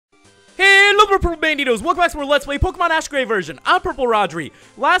Hello there, Purple Banditos. Welcome back to our Let's Play Pokemon Ash Gray version. I'm PurpleRodri.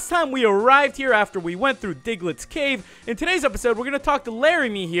 Last time we arrived here after we went through Diglett's cave. In today's episode, we're going to talk to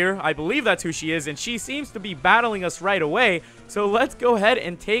Laramie here. I believe that's who she is, and she seems to be battling us right away. So let's go ahead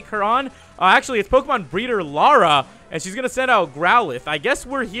and take her on. Actually, it's Pokemon breeder Lara, and she's going to send out Growlithe. I guess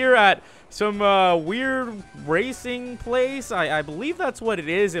we're here at some weird racing place. I believe that's what it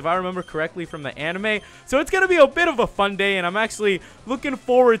is, if I remember correctly from the anime. So it's going to be a bit of a fun day, and I'm actually looking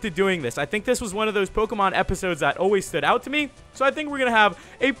forward to doing this. I think this was one of those Pokemon episodes that always stood out to me. So I think we're going to have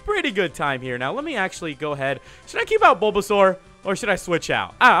a pretty good time here. Now, let me actually go ahead. Should I keep out Bulbasaur? Or should I switch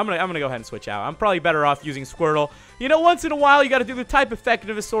out? I'm gonna go ahead and switch out. I'm probably better off using Squirtle. You know, once in a while, you got to do the type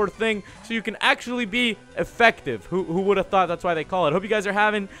effectiveness sort of thing so you can actually be effective. Who would have thought that's why they call it? Hope you guys are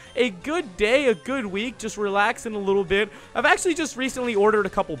having a good day, a good week, just relaxing a little bit. I've actually just recently ordered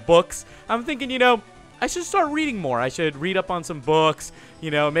a couple books. I'm thinking, you know, I should start reading more. I should read up on some books, you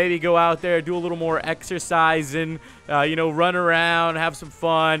know, maybe go out there, do a little more exercising, you know, run around, have some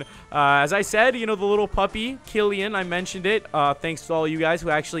fun. As I said, you know, the little puppy, Killian, I mentioned it. Thanks to all you guys who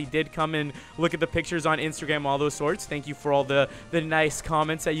actually did come and look at the pictures on Instagram, all those sorts. Thank you for all the nice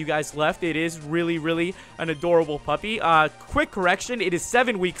comments that you guys left. It is really, really an adorable puppy. Quick correction, it is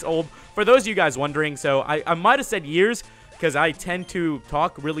 7 weeks old, for those of you guys wondering. So I might have said years, because I tend to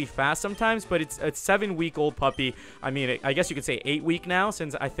talk really fast sometimes, but it's a 7-week-old puppy. I mean, I guess you could say 8-week now,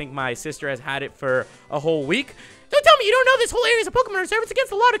 since I think my sister has had it for a whole week. Don't tell me you don't know this whole area is a Pokemon reserve. It's against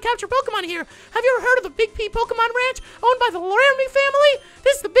the law to capture Pokemon here. Have you ever heard of the Big P Pokemon Ranch, owned by the Laramie family?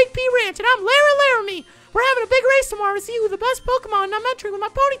 This is the Big P Ranch, and I'm Laramie. We're having a big race tomorrow to see who the best Pokemon, and I'm entering with my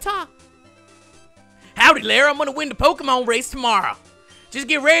Ponyta. Howdy, Lara. I'm gonna win the Pokemon race tomorrow. Just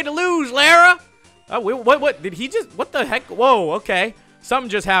get ready to lose, Lara. Oh, what did he just, what the heck? Whoa, okay. Something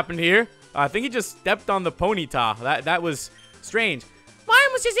just happened here. I think he just stepped on the Ponyta. That was strange. My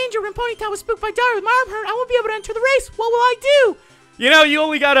arm was just injured when Ponyta was spooked by Dire. With my arm hurt, I won't be able to enter the race. What will I do? You know, you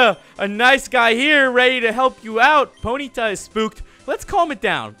only got a nice guy here ready to help you out. Ponyta is spooked. Let's calm it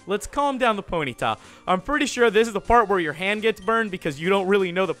down. Let's calm down the Ponyta. I'm pretty sure this is the part where your hand gets burned because you don't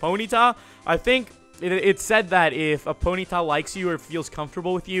really know the Ponyta. I think it said that if a Ponyta likes you or feels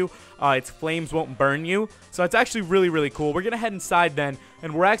comfortable with you, its flames won't burn you. So it's actually really, really cool. We're going to head inside then,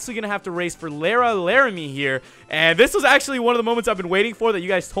 and we're actually going to have to race for Laramie here. And this was actually one of the moments I've been waiting for that you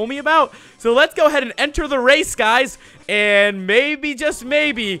guys told me about. So let's go ahead and enter the race, guys. And maybe, just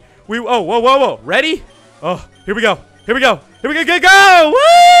maybe, oh, whoa. Ready? Oh, here we go. Here we go. Go!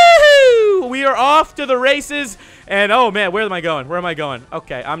 Woo! We are off to the races. And, oh, man, where am I going? Where am I going?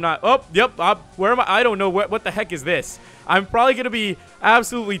 Okay, I'm not. Oh, yep. Where am I? I don't know. What the heck is this? I'm probably going to be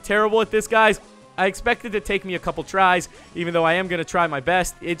absolutely terrible at this, guys. I expected it to take me a couple tries, even though I am going to try my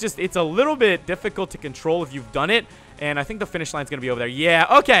best. It's a little bit difficult to control if you've done it. And I think the finish line's going to be over there.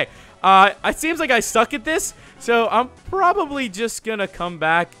 Yeah, okay. It seems like I suck at this. So I'm probably just going to come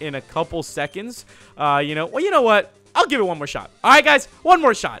back in a couple seconds. Well, you know what? I'll give it one more shot. All right, guys, one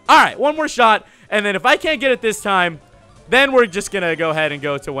more shot. All right, one more shot. And then if I can't get it this time, then we're just going to go ahead and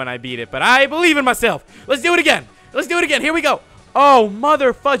go to when I beat it. But I believe in myself. Let's do it again. Here we go. Oh,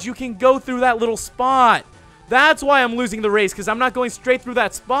 mother fudge, you can go through that little spot. That's why I'm losing the race, because I'm not going straight through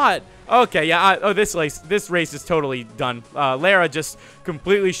that spot. Okay, yeah, this race is totally done. Lara just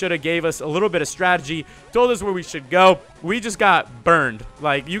completely should have gave us a little bit of strategy, told us where we should go. We just got burned.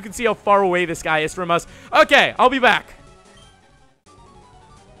 Like, you can see how far away this guy is from us. Okay, I'll be back.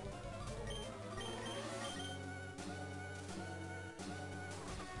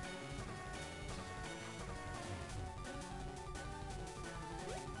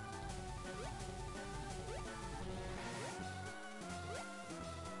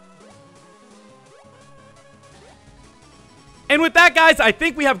 And with that, guys, I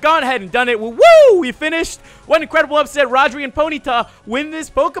think we have gone ahead and done it. Woo! We finished. What an incredible upset. Rodri and Ponyta win this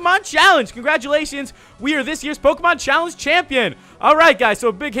Pokemon Challenge. Congratulations. We are this year's Pokemon Challenge champion. All right, guys. So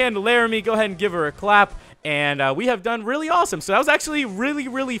a big hand to Laramie. Go ahead and give her a clap. And we have done really awesome. So that was actually really,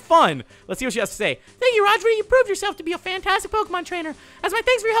 really fun. Let's see what she has to say. Thank you, Rodri. You proved yourself to be a fantastic Pokemon trainer. As my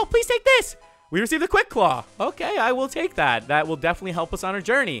thanks for your help, please take this. We received a Quick Claw. Okay, I will take that. That will definitely help us on our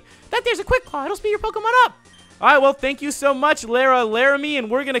journey. That there's a Quick Claw. It'll speed your Pokemon up. All right, well, thank you so much, Laramie,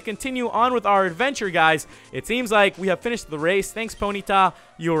 and we're going to continue on with our adventure, guys. It seems like we have finished the race. Thanks, Ponyta.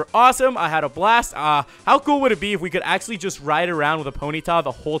 You were awesome. I had a blast. How cool would it be if we could actually just ride around with a Ponyta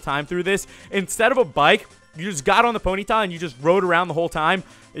the whole time through this? Instead of a bike, you just got on the Ponyta and you just rode around the whole time.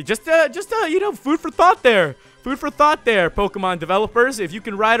 Just you know, food for thought there. Food for thought there, Pokemon developers. If you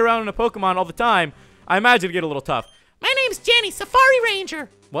can ride around in a Pokemon all the time, I imagine it'd get a little tough. My name's Jenny, Safari Ranger.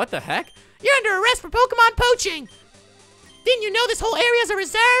 What the heck? You're under arrest for Pokemon poaching. Didn't you know this whole area is a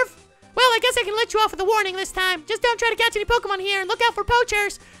reserve? Well, I guess I can let you off with a warning this time. Just don't try to catch any Pokemon here and look out for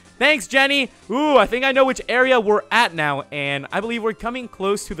poachers. Thanks, Jenny. Ooh, I think I know which area we're at now, and I believe we're coming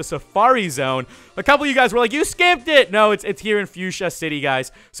close to the Safari Zone. A couple of you guys were like, you skipped it. No, it's here in Fuchsia City,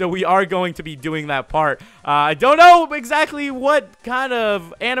 guys, so we are going to be doing that part. I don't know exactly what kind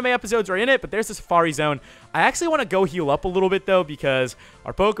of anime episodes are in it, but there's the Safari Zone. I actually want to go heal up a little bit, though, because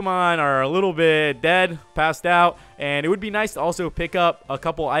our Pokemon are a little bit dead, passed out, and it would be nice to also pick up a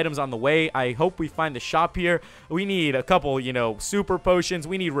couple items on the way. I hope we find the shop here. We need a couple, you know, super potions.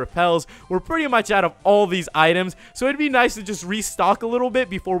 We need repels. We're pretty much out of all these items, so it'd be nice to just restock a little bit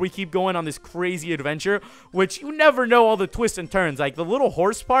before we keep going on this crazy adventure, which you never know all the twists and turns. Like the little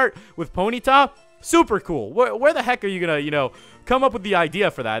horse part with Ponyta, super cool. Where the heck are you gonna, you know, come up with the idea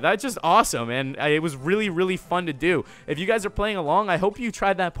for that? That's just awesome, and it was really, really fun to do. If you guys are playing along, I hope you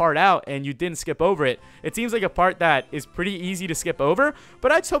tried that part out and you didn't skip over it. It seems like a part that is pretty easy to skip over,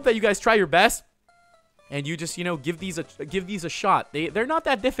 but I just hope that you guys try your best and you just, you know, give these a shot. They're not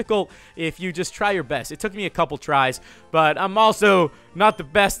that difficult if you just try your best. It took me a couple tries, but I'm also not the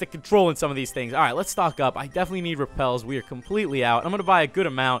best at controlling some of these things. All right, let's stock up. I definitely need repels. We are completely out. I'm going to buy a good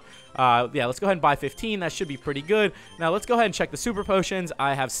amount. Yeah, let's go ahead and buy 15. That should be pretty good. Now, let's go ahead and check the super potions.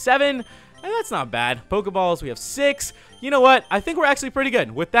 I have 7. And that's not bad. Pokeballs, we have 6. You know what? I think we're actually pretty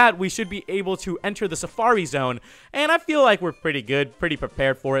good. With that, we should be able to enter the Safari Zone. And I feel like we're pretty good, pretty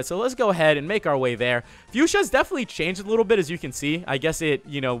prepared for it. So let's go ahead and make our way there. Fuchsia's definitely changed a little bit, as you can see. I guess it,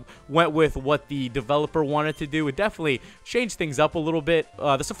 you know, went with what the developer wanted to do. It definitely changed things up a little bit.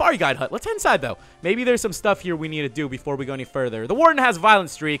 The Safari Guide Hut. Let's head inside, though. Maybe there's some stuff here we need to do before we go any further. The Warden has a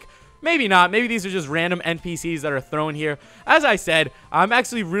violent streak. Maybe not. Maybe these are just random NPCs that are thrown here. As I said, I'm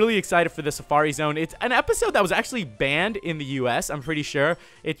actually really excited for the Safari Zone. It's an episode that was actually banned in the US, I'm pretty sure.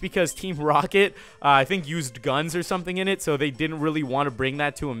 It's because Team Rocket, I think, used guns or something in it, so they didn't really want to bring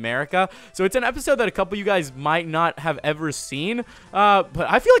that to America. So it's an episode that a couple of you guys might not have ever seen, but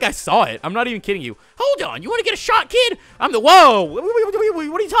I feel like I saw it. I'm not even kidding you. Hold on, you want to get a shot, kid? I'm the whoa. What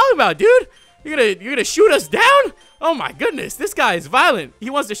are you talking about, dude? You're gonna shoot us down? Oh my goodness, this guy is violent. He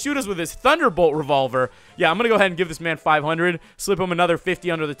wants to shoot us with his Thunderbolt revolver. Yeah, I'm gonna go ahead and give this man 500, slip him another 50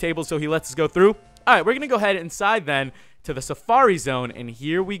 under the table so he lets us go through. All right, we're gonna go ahead inside then to the Safari Zone, and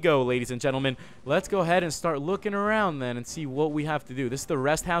here we go, ladies and gentlemen. Let's go ahead and start looking around then and see what we have to do. This is the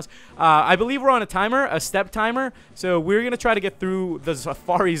rest house. I believe we're on a timer, a step timer, so we're gonna try to get through the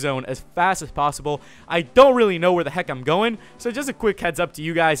Safari Zone as fast as possible. I don't really know where the heck I'm going, so just a quick heads up to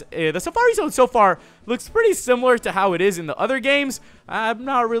you guys. The Safari Zone so far looks pretty similar to how it is in the other games. I'm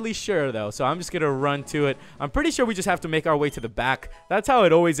not really sure, though, so I'm just gonna run to it. I'm pretty sure we just have to make our way to the back. That's how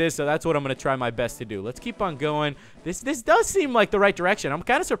it always is, so that's what I'm gonna try my best to do. Let's keep on going. This does seem like the right direction. I'm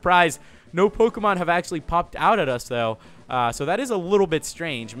kind of surprised no Pokemon have actually popped out at us, though. So that is a little bit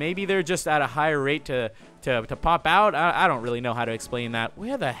strange. Maybe they're just at a higher rate to pop out. I don't really know how to explain that.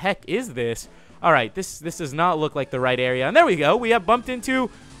 Where the heck is this? All right, this does not look like the right area. And there we go. We have bumped into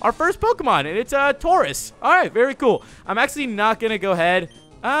our first Pokemon, and it's a Taurus. All right, very cool. I'm actually not going to go ahead.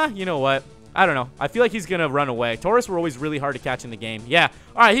 You know what? I don't know. I feel like he's going to run away. Taurus were always really hard to catch in the game. Yeah.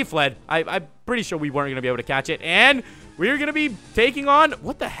 All right, he fled. I'm pretty sure we weren't going to be able to catch it. And we're going to be taking on...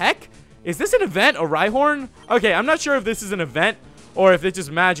 What the heck? Is this an event? A Rhyhorn? Okay, I'm not sure if this is an event or if it just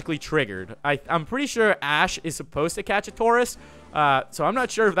magically triggered. I'm pretty sure Ash is supposed to catch a Taurus. So I'm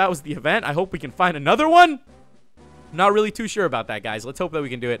not sure if that was the event. I hope we can find another one. Not really too sure about that, guys. Let's hope that we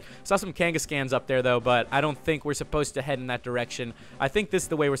can do it. Saw some Kangaskans up there, though, but I don't think we're supposed to head in that direction. I think this is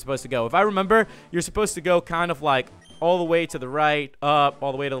the way we're supposed to go. If I remember, you're supposed to go kind of like all the way to the right, up,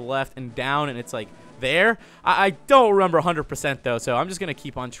 all the way to the left, and down, and it's like there. I don't remember 100%, though, so I'm just going to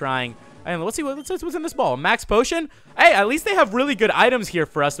keep on trying. And let's see what's in this ball. Max Potion? Hey, at least they have really good items here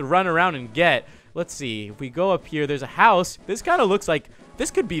for us to run around and get. Let's see. If we go up here, there's a house. This kind of looks like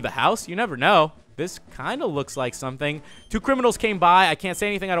this could be the house. You never know. This kind of looks like something. 2 criminals came by. I can't say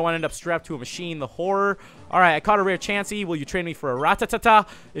anything. I don't want to end up strapped to a machine. The horror. All right, I caught a rare Chansey. Will you trade me for a Rattata?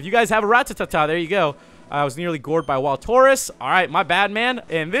 If you guys have a Rattata, there you go. I was nearly gored by a wild Taurus. All right, my bad, man.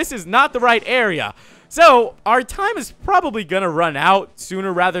 And this is not the right area. So our time is probably going to run out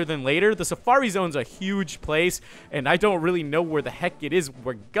sooner rather than later. The Safari Zone's a huge place, and I don't really know where the heck it is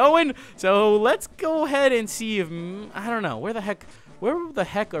we're going. So let's go ahead and see if, I don't know, where the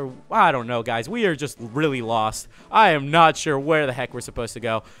heck are, I don't know, guys. We are just really lost. I am not sure where the heck we're supposed to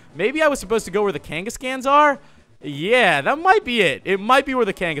go. Maybe I was supposed to go where the Kangaskans are? Yeah, that might be it. It might be where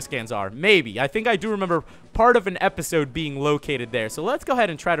the Kangaskans are. Maybe. I think I do remember part of an episode being located there. So let's go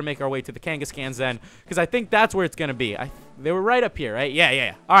ahead and try to make our way to the Kangaskans then, because I think that's where it's going to be. They were right up here, right?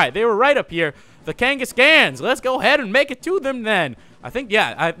 Yeah. All right, they were right up here. The Kangaskans. Let's go ahead and make it to them then. I think,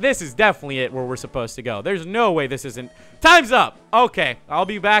 yeah, this is definitely it where we're supposed to go. There's no way this isn't. Time's up. Okay, I'll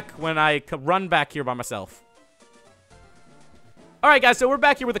be back when I run back here by myself. All right, guys, so we're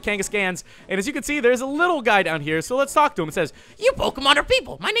back here with the Kangaskans, and as you can see, there's a little guy down here, so let's talk to him. It says, "You Pokemon are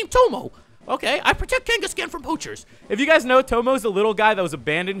people. My name's Tomo. Okay, I protect Kangaskhan from poachers." If you guys know, Tomo's the little guy that was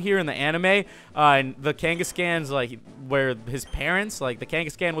abandoned here in the anime, and the Kangaskhan's, like, where his parents, like, the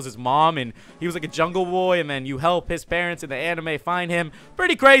Kangaskhan was his mom, and he was, like, a jungle boy, and then you help his parents in the anime find him.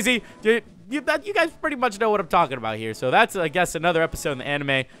 Pretty crazy. You guys pretty much know what I'm talking about here. So that's, I guess, another episode in the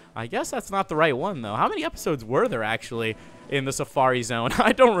anime. I guess that's not the right one, though. How many episodes were there, actually, in the Safari Zone?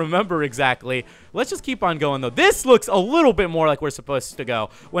 I don't remember exactly. Let's just keep on going, though. This looks a little bit more like we're supposed to go.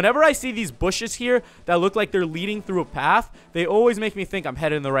 Whenever I see these bushes here that look like they're leading through a path, they always make me think I'm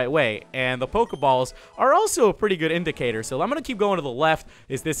headed in the right way. And the Pokeballs are also a pretty good indicator. So I'm going to keep going to the left.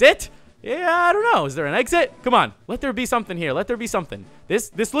 Is this it? Yeah, I don't know. Is there an exit? Come on. Let there be something here. Let there be something.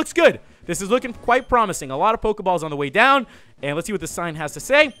 This looks good. This is looking quite promising. A lot of Pokeballs on the way down. And let's see what the sign has to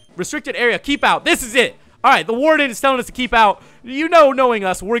say. Restricted area. Keep out. This is it. All right, the warden is telling us to keep out. You know, knowing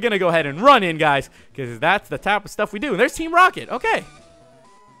us, we're going to go ahead and run in, guys, because that's the type of stuff we do. And there's Team Rocket. Okay.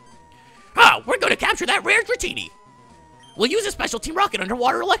 We're going to capture that rare Dratini. We'll use a special Team Rocket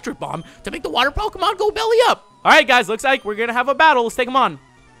underwater electric bomb to make the water Pokemon go belly up. All right, guys, looks like we're going to have a battle. Let's take them on.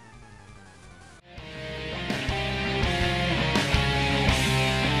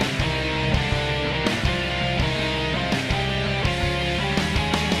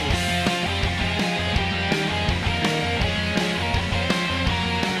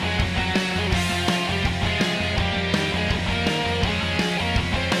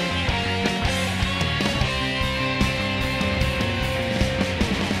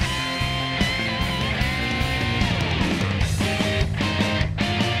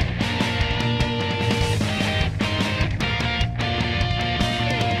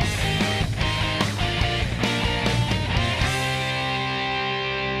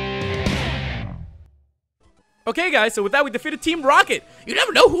 Okay, guys, so with that, we defeated Team Rocket. You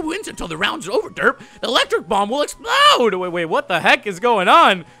never know who wins until the round's over, Derp. The electric bomb will explode. Wait, what the heck is going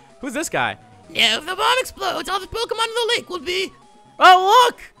on? Who's this guy? Now, if the bomb explodes, all the Pokemon in the lake will be... Oh,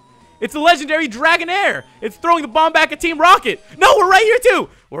 look! It's the legendary Dragonair. It's throwing the bomb back at Team Rocket. No, we're right here, too.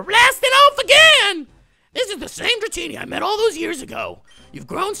 We're blasting off again. This is the same Dratini I met all those years ago. You've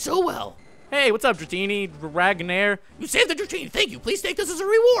grown so well. Hey, what's up, Dratini? Dragonair? You saved the Dratini. Thank you. Please take this as a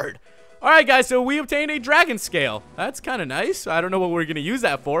reward. All right, guys, so we obtained a dragon scale. That's kind of nice. I don't know what we're going to use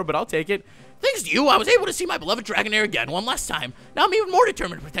that for, but I'll take it. Thanks to you, I was able to see my beloved Dragonair again one last time. Now I'm even more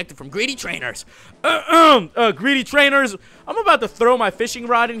determined to protect it from greedy trainers. Greedy trainers. I'm about to throw my fishing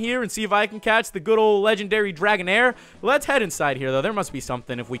rod in here and see if I can catch the good old legendary Dragonair. Let's head inside here, though. There must be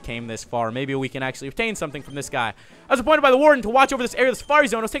something if we came this far. Maybe we can actually obtain something from this guy. I was appointed by the warden to watch over this area of the Safari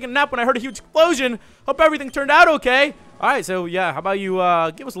Zone. I was taking a nap when I heard a huge explosion. Hope everything turned out okay. All right, so yeah, how about you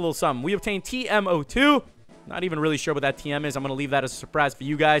give us a little something. We obtained TM02. Not even really sure what that TM is. I'm going to leave that as a surprise for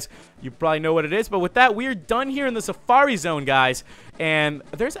you guys. You probably know what it is. But with that, we're done here in the Safari Zone, guys. And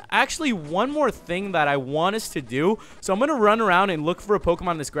there's actually one more thing that I want us to do. So I'm going to run around and look for a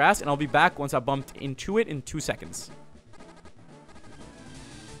Pokemon in this grass. And I'll be back once I bumped into it in 2 seconds.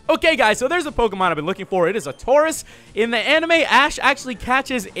 Okay, guys, so there's a Pokemon I've been looking for. It is a Taurus. In the anime, Ash actually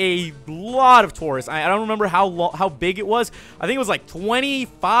catches a lot of Taurus. I don't remember how big it was. I think it was like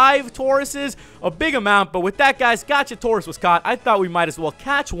 25 Tauruses, a big amount. But with that, guys, Gotcha Taurus was caught. I thought we might as well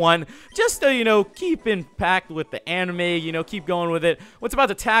catch one just to, you know, keep in pact with the anime, you know, keep going with it. What's about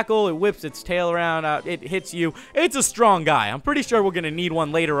to tackle, it whips its tail around, it hits you. It's a strong guy. I'm pretty sure we're going to need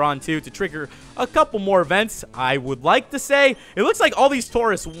one later on, too, to trigger a couple more events. I would like to say it looks like all these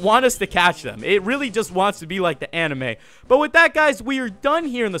Taurus want us to catch them. It really just wants to be like the anime. But with that, guys, we are done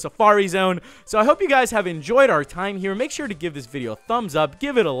here in the Safari Zone. So I hope you guys have enjoyed our time here. Make sure to give this video a thumbs up,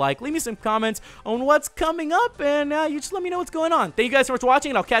 give it a like, leave me some comments on what's coming up, and you just let me know what's going on. Thank you guys so much for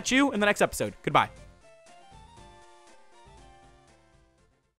watching, and I'll catch you in the next episode. Goodbye.